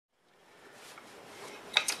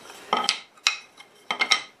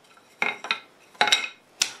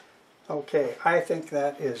Okay, I think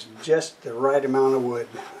that is just the right amount of wood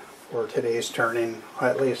for today's turning, or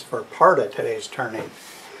at least for part of today's turning.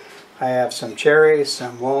 I have some cherry,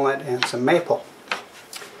 some walnut, and some maple.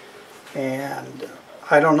 And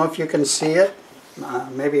I don't know if you can see it.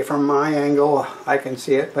 Maybe from my angle I can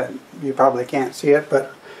see it, but you probably can't see it.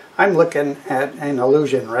 But I'm looking at an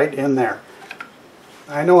illusion right in there.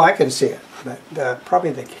 I know I can see it, but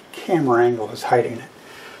probably the camera angle is hiding it.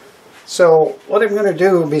 So what I'm going to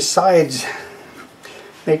do besides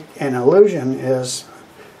make an illusion is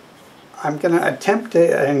I'm going to attempt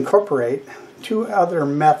to incorporate two other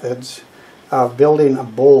methods of building a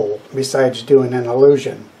bowl besides doing an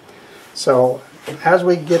illusion. So as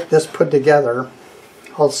we get this put together,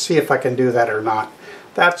 I'll see if I can do that or not.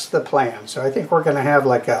 That's the plan. So I think we're going to have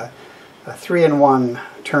like a 3-in-1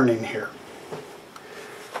 turning here.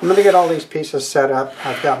 I'm going to get all these pieces set up.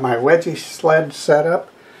 I've got my wedgie sled set up.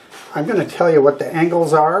 I'm going to tell you what the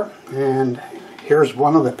angles are, and here's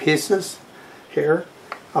one of the pieces here.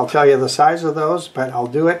 I'll tell you the size of those, but I'll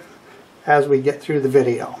do it as we get through the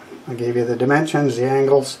video. I'll give you the dimensions, the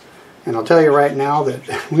angles, and I'll tell you right now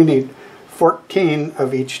that we need 14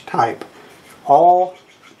 of each type. All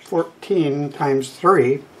 14 times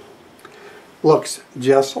 3 looks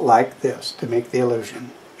just like this to make the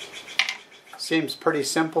illusion. Seems pretty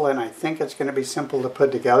simple, and I think it's going to be simple to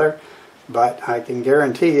put together. But I can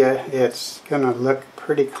guarantee you it's going to look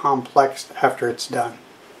pretty complex after it's done.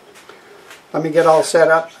 Let me get all set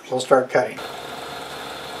up. We'll start cutting.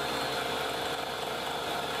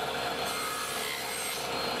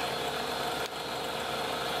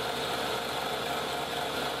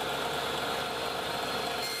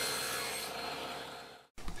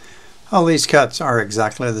 All these cuts are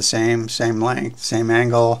exactly the same length, same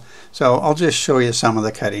angle. So I'll just show you some of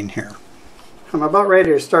the cutting here. I'm about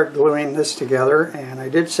ready to start gluing this together, and I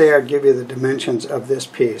did say I'd give you the dimensions of this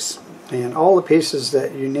piece. And all the pieces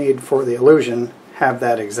that you need for the illusion have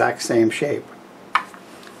that exact same shape.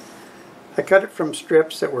 I cut it from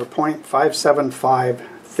strips that were 0.575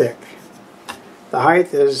 thick. The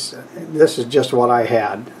height is, this is just what I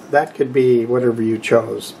had. That could be whatever you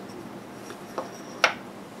chose.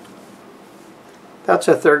 That's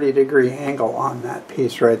a 30-degree angle on that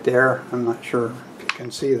piece right there. I'm not sure if you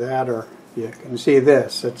can see that, or you can see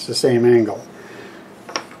this. It's the same angle.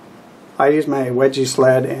 I use my wedgie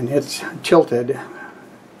sled, and it's tilted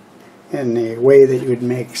in the way that you would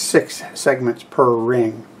make 6 segments per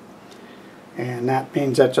ring. And that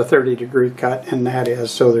means that's a 30-degree cut, and that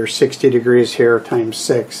is, so there's 60 degrees here times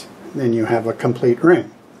 6. Then you have a complete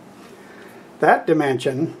ring. That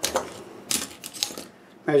dimension,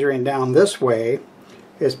 measuring down this way,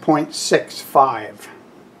 is 0.65.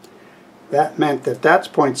 That meant that that's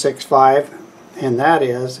 0.65, and that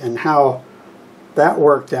is, and how that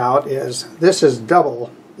worked out is, this is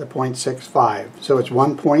double the 0.65, so it's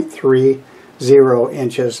 1.30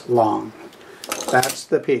 inches long. That's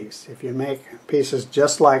the piece. If you make pieces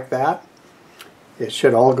just like that, it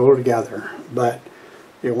should all go together. But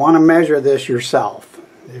you want to measure this yourself.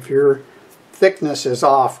 If your thickness is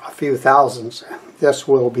off a few thousandths, this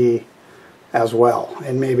will be as well,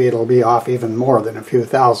 and maybe it'll be off even more than a few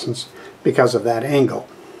thousandths because of that angle.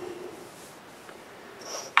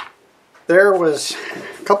 There was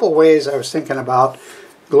a couple ways I was thinking about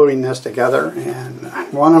gluing this together,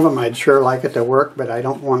 and one of them I'd sure like it to work, but I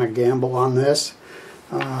don't want to gamble on this.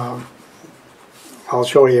 I'll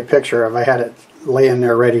show you a picture if I had it laying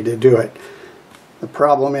there ready to do it. The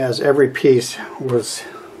problem is every piece was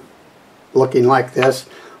looking like this,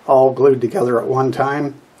 all glued together at one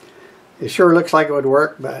time. It sure looks like it would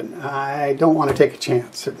work, but I don't want to take a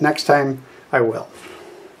chance. Next time I will.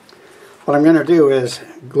 What I'm going to do is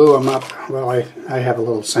glue them up. Well, I have a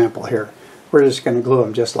little sample here. We're just going to glue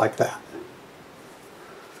them just like that.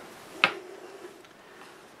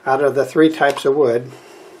 Out of the 3 types of wood,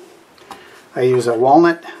 I use a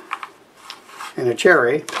walnut and a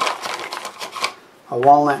cherry, a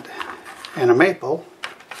walnut and a maple,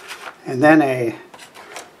 and then a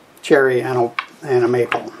cherry and a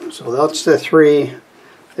maple. So that's the 3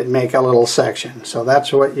 that make a little section. So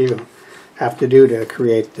that's what you have to do to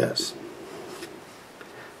create this.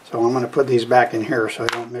 So I'm going to put these back in here so I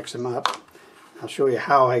don't mix them up. I'll show you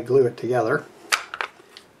how I glue it together.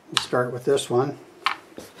 We'll start with this one.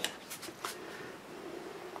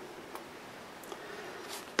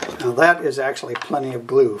 Now that is actually plenty of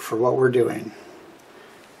glue for what we're doing.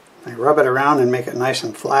 I rub it around and make it nice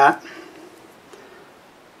and flat.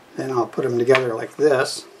 Then I'll put them together like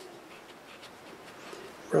this.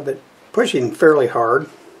 Rub it, pushing fairly hard.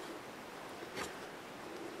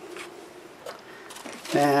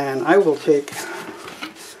 And I will take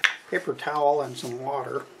paper towel and some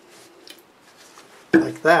water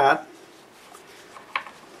like that.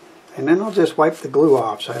 And then I'll just wipe the glue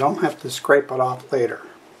off so I don't have to scrape it off later.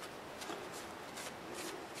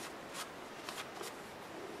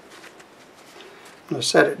 I'm going to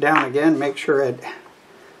set it down again, make sure it's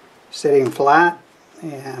sitting flat,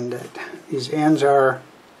 and that these ends are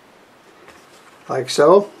like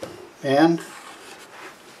so, and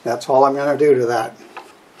that's all I'm going to do to that.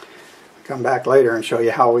 I'll come back later and show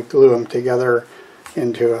you how we glue them together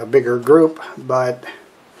into a bigger group, but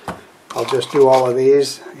I'll just do all of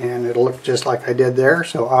these and it'll look just like I did there.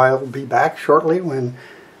 So I'll be back shortly when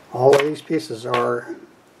all of these pieces are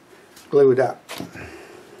glued up.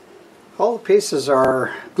 All the pieces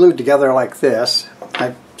are glued together like this.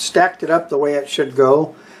 I stacked it up the way it should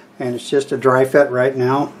go, and it's just a dry fit right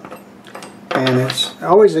now. And it's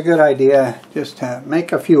always a good idea just to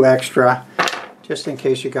make a few extra, just in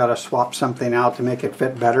case you got to swap something out to make it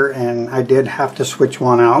fit better, and I did have to switch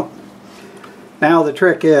one out. Now the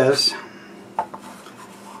trick is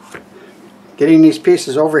getting these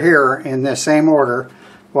pieces over here in the same order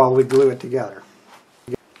while we glue it together.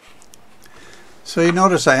 So you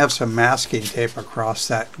notice I have some masking tape across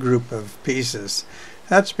that group of pieces.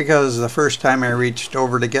 That's because the first time I reached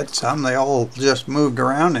over to get some, they all just moved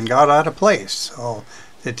around and got out of place. So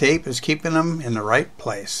the tape is keeping them in the right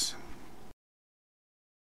place.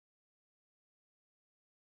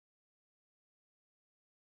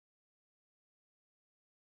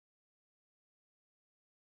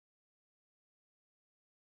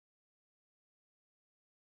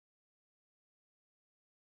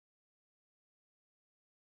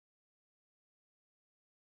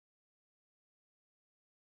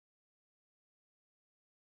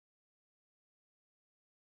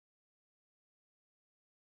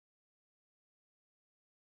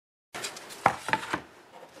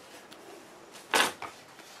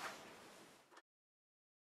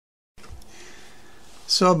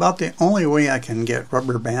 So about the only way I can get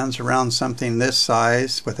rubber bands around something this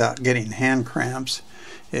size without getting hand cramps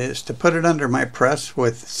is to put it under my press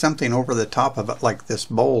with something over the top of it like this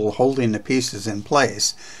bowl holding the pieces in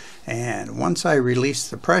place. And once I release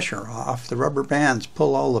the pressure off, the rubber bands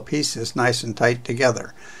pull all the pieces nice and tight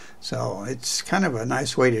together. So it's kind of a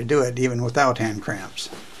nice way to do it even without hand cramps.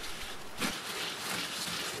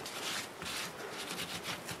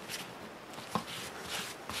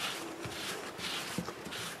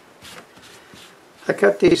 I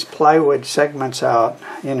cut these plywood segments out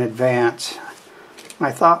in advance.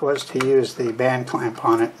 My thought was to use the band clamp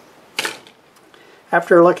on it.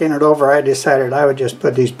 After looking it over, I decided I would just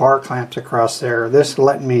put these bar clamps across there. This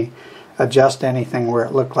let me adjust anything where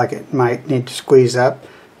it looked like it might need to squeeze up.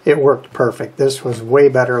 It worked perfect. This was way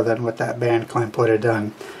better than what that band clamp would have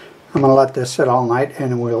done. I'm going to let this sit all night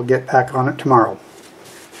and we'll get back on it tomorrow.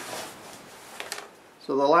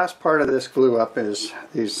 So the last part of this glue up is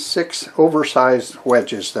these 6 oversized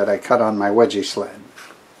wedges that I cut on my wedgie sled.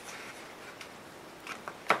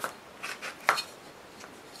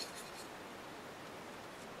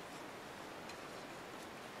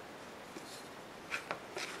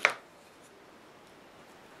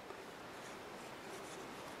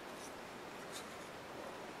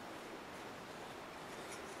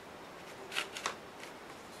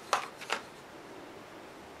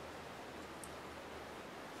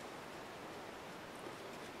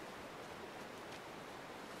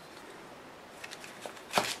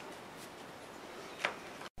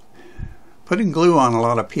 Putting glue on a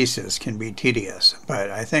lot of pieces can be tedious, but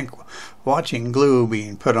I think watching glue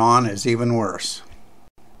being put on is even worse.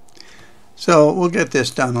 So we'll get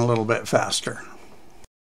this done a little bit faster.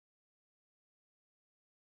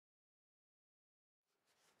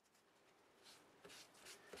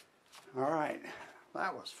 All right,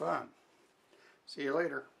 that was fun. See you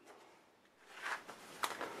later.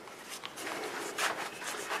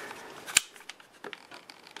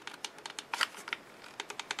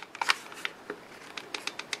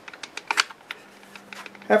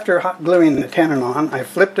 After hot gluing the tenon on, I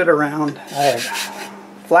flipped it around. I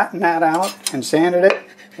flattened that out and sanded it.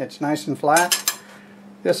 It's nice and flat.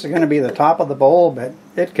 This is going to be the top of the bowl, but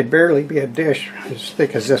it could barely be a dish as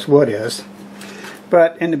thick as this wood is.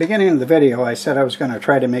 But in the beginning of the video, I said I was going to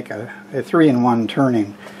try to make a 3-in-1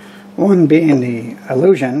 turning. 1 being the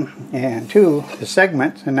illusion, and 2 the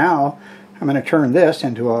segment, and now I'm going to turn this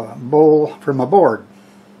into a bowl from a board.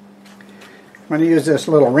 I'm going to use this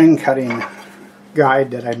little ring cutting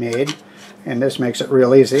guide that I made, and this makes it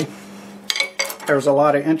real easy. There's a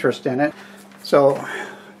lot of interest in it, so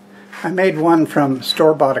I made one from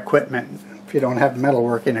store-bought equipment. If you don't have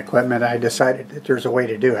metalworking equipment, I decided that there's a way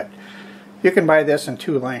to do it. You can buy this in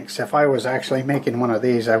 2 lengths. If I was actually making one of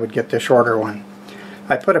these, I would get the shorter one.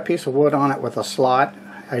 I put a piece of wood on it with a slot,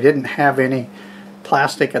 I didn't have any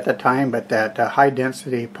plastic at the time, but that high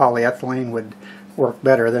density polyethylene would work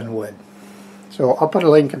better than wood. So I'll put a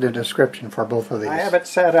link in the description for both of these. I have it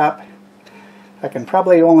set up. I can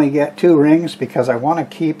probably only get 2 rings because I want to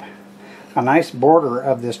keep a nice border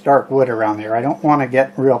of this dark wood around there. I don't want to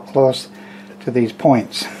get real close to these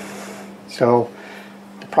points. So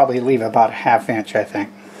I'll probably leave about a 1/2 inch, I think.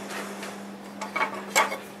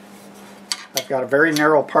 I've got a very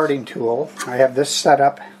narrow parting tool. I have this set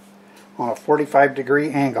up on a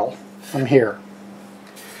 45-degree angle from here.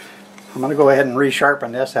 I'm going to go ahead and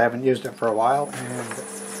resharpen this. I haven't used it for a while, and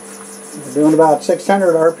we're doing about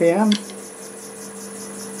 600 RPM.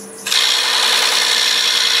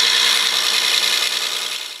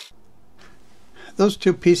 Those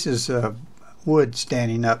 2 pieces of wood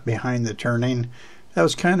standing up behind the turning, that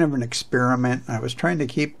was kind of an experiment. I was trying to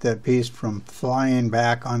keep the piece from flying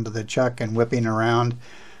back onto the chuck and whipping around.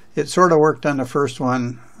 It sort of worked on the first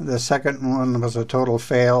one. The second one was a total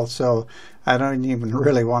fail, so I don't even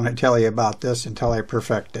really want to tell you about this until I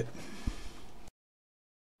perfect it.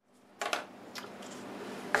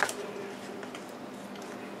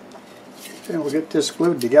 Okay, we'll get this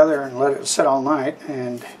glued together and let it sit all night,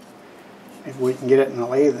 and maybe we can get it in the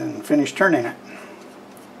lathe and finish turning it.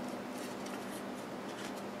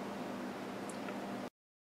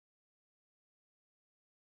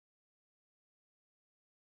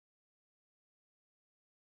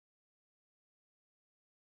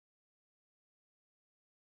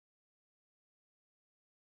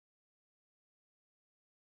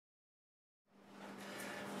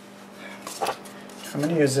 I'm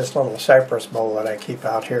going to use this little cypress bowl that I keep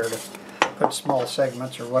out here to put small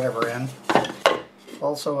segments or whatever in.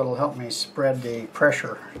 Also, it'll help me spread the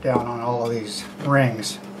pressure down on all of these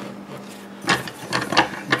rings.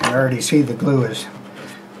 You can already see the glue is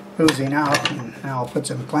oozing out, and now I'll put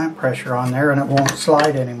some clamp pressure on there and it won't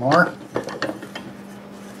slide anymore.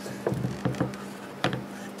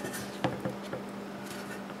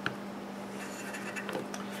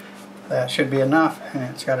 That should be enough, and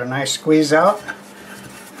it's got a nice squeeze out.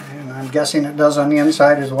 And I'm guessing it does on the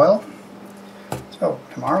inside as well. So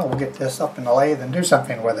tomorrow we'll get this up in the lathe and do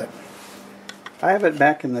something with it. I have it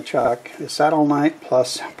back in the chuck. It's sat all night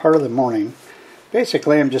plus part of the morning.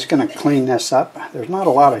 Basically, I'm just going to clean this up. There's not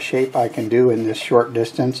a lot of shape I can do in this short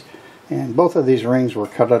distance, and both of these rings were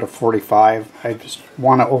cut out of 45. I just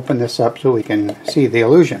want to open this up so we can see the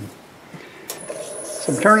illusion.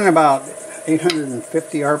 So I'm turning about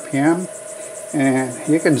 850 RPM. And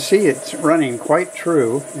you can see it's running quite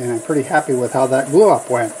true, and I'm pretty happy with how that glue up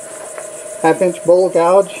went. 1/2 inch bowl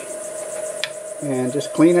gouge, and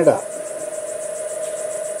just clean it up.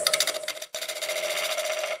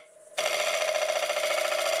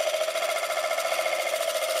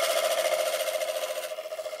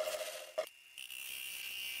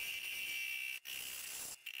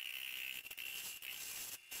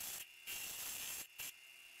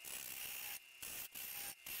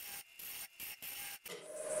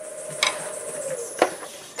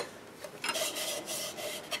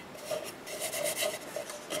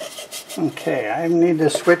 Okay, I need to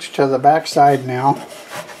switch to the back side now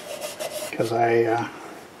because I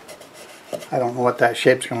don't know what that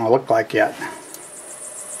shape's going to look like yet.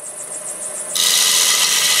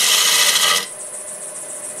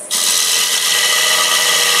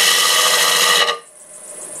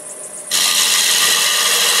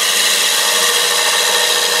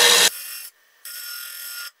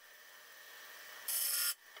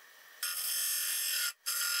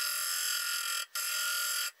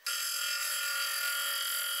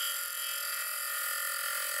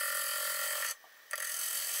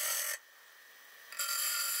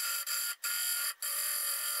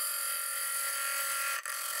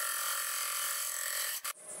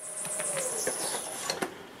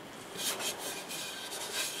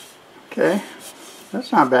 Okay,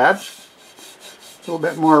 that's not bad. A little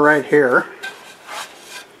bit more right here.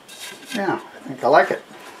 Yeah, I think I like it.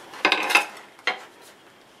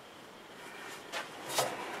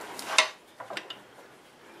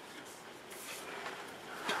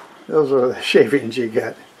 Those are the shavings you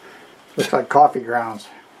get. Looks like coffee grounds.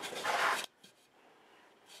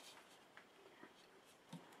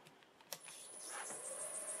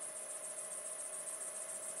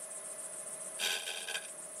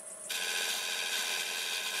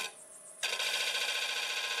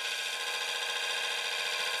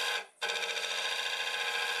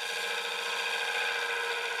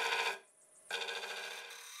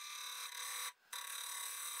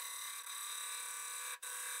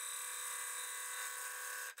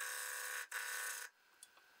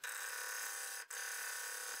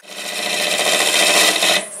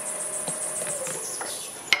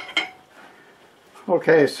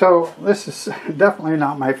 Okay, so this is definitely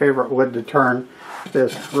not my favorite wood to turn,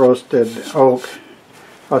 this roasted oak.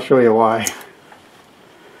 I'll show you why.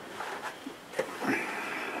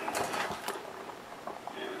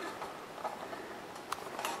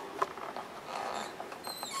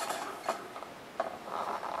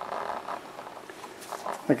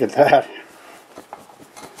 Look at that.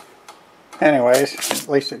 Anyways, at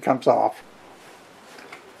least it comes off.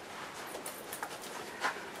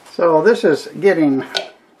 So this is getting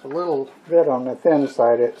a little bit on the thin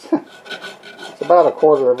side. It's about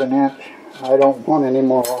 1/4 of an inch. I don't want any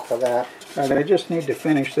more off of that. Right, I just need to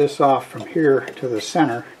finish this off from here to the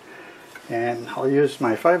center. And I'll use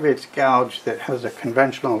my 5/8 gouge that has a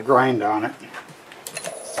conventional grind on it.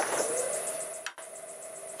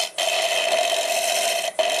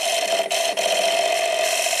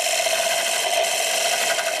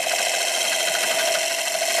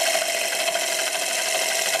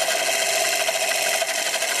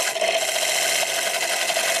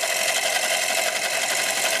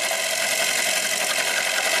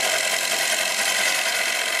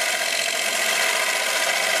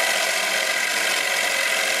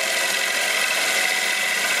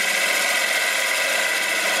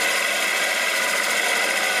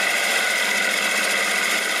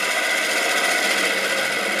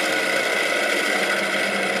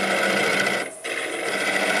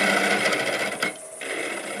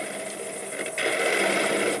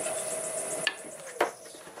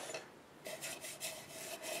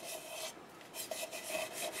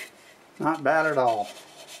 Not bad at all.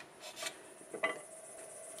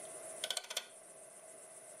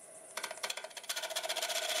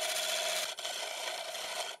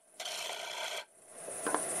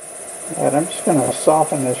 And I'm just going to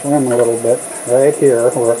soften this rim a little bit right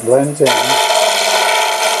here where it blends in.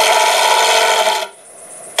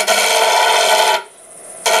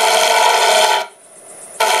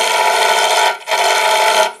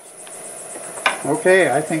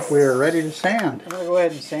 Okay, I think we are ready to sand. I'm going to go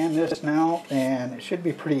ahead and sand this now, and it should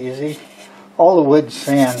be pretty easy. All the wood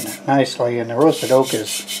sand nicely, and the roasted oak is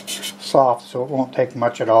soft, so it won't take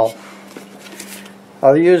much at all.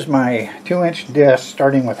 I'll use my 2-inch disc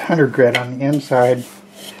starting with 100 grit on the inside,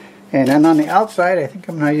 and then on the outside I think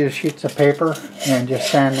I'm going to use sheets of paper and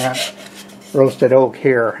just sand that roasted oak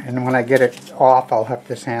here, and when I get it off I'll have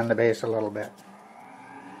to sand the base a little bit.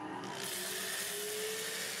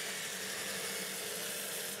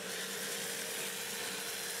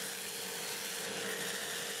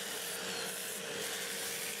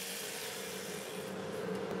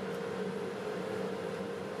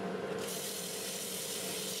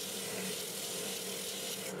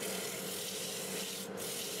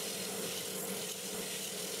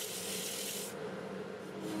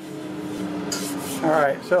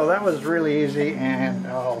 Alright, so that was really easy, and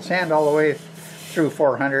I'll sand all the way through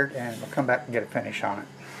 400 and we'll come back and get a finish on it.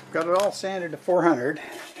 Got it all sanded to 400,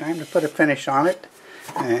 time to put a finish on it,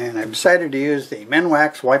 and I've decided to use the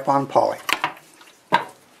Minwax Wipe-On Poly.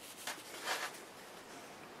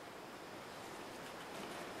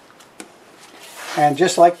 And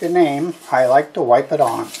just like the name, I like to wipe it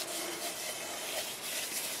on.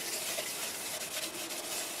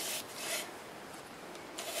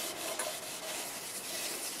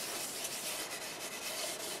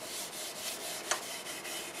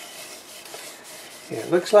 It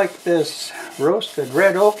looks like this roasted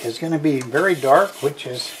red oak is going to be very dark, which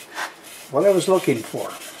is what I was looking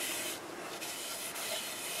for.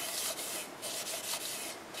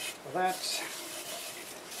 Well,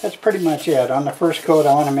 that's pretty much it. On the first coat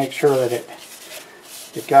I want to make sure that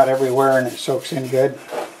it got everywhere and it soaks in good.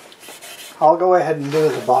 I'll go ahead and do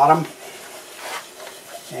the bottom,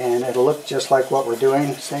 and it'll look just like what we're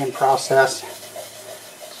doing, same process.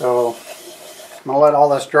 So I'm going to let all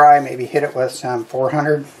this dry, maybe hit it with some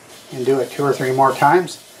 400 and do it 2 or 3 more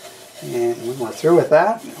times. And when we're through with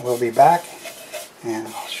that, we'll be back and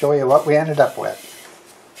I'll show you what we ended up with.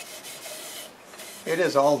 It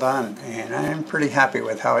is all done, and I'm pretty happy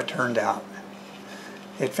with how it turned out.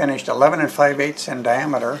 It finished 11 5/8 in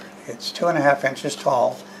diameter. It's 2.5 inches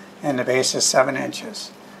tall, and the base is 7 inches.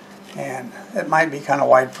 And it might be kind of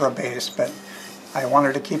wide for a base, but I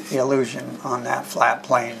wanted to keep the illusion on that flat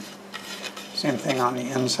plane. Same thing on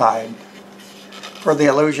the inside. For the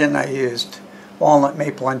illusion I used walnut,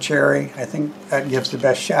 maple, and cherry. I think that gives the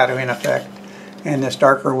best shadowing effect. And this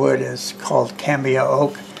darker wood is called Cambia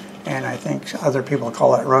oak, and I think other people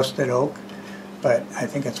call it roasted oak, but I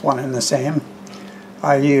think it's one and the same.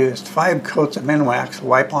 I used 5 coats of Minwax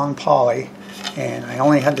Wipe-On Poly, and I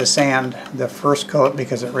only had to sand the first coat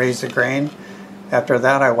because it raised the grain. After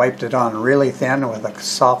that I wiped it on really thin with a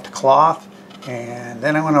soft cloth, and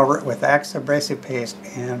then I went over it with Axe abrasive paste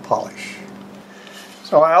and polish.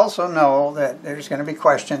 So I also know that there's going to be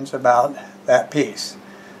questions about that piece.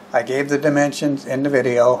 I gave the dimensions in the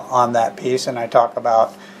video on that piece, and I talk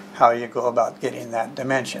about how you go about getting that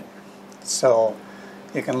dimension. So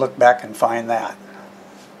you can look back and find that.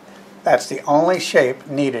 That's the only shape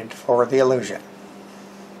needed for the illusion.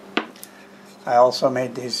 I also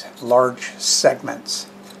made these large segments.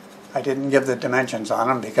 I didn't give the dimensions on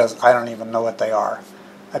them because I don't even know what they are.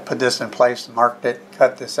 I put this in place, marked it,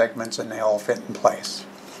 cut the segments, and they all fit in place.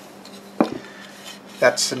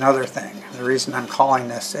 That's another thing. The reason I'm calling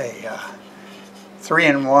this a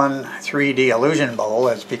 3-in-1 3D illusion bowl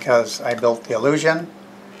is because I built the illusion,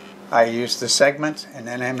 I used the segments, and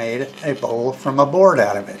then I made a bowl from a board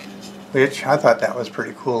out of it, which I thought that was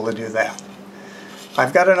pretty cool to do that.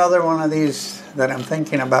 I've got another one of these that I'm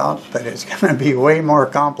thinking about, but it's going to be way more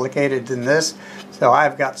complicated than this, so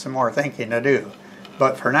I've got some more thinking to do.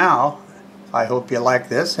 But for now, I hope you like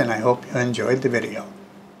this, and I hope you enjoyed the video.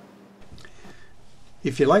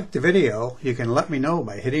 If you liked the video, you can let me know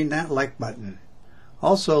by hitting that like button.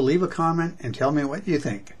 Also, leave a comment and tell me what you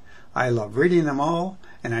think. I love reading them all,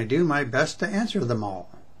 and I do my best to answer them all.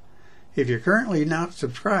 If you're currently not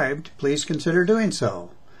subscribed, please consider doing so.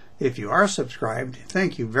 If you are subscribed,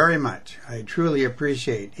 thank you very much. I truly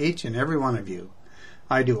appreciate each and every one of you.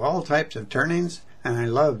 I do all types of turnings, and I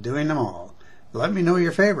love doing them all. Let me know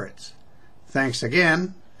your favorites. Thanks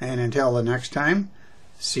again, and until the next time,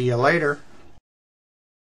 see you later.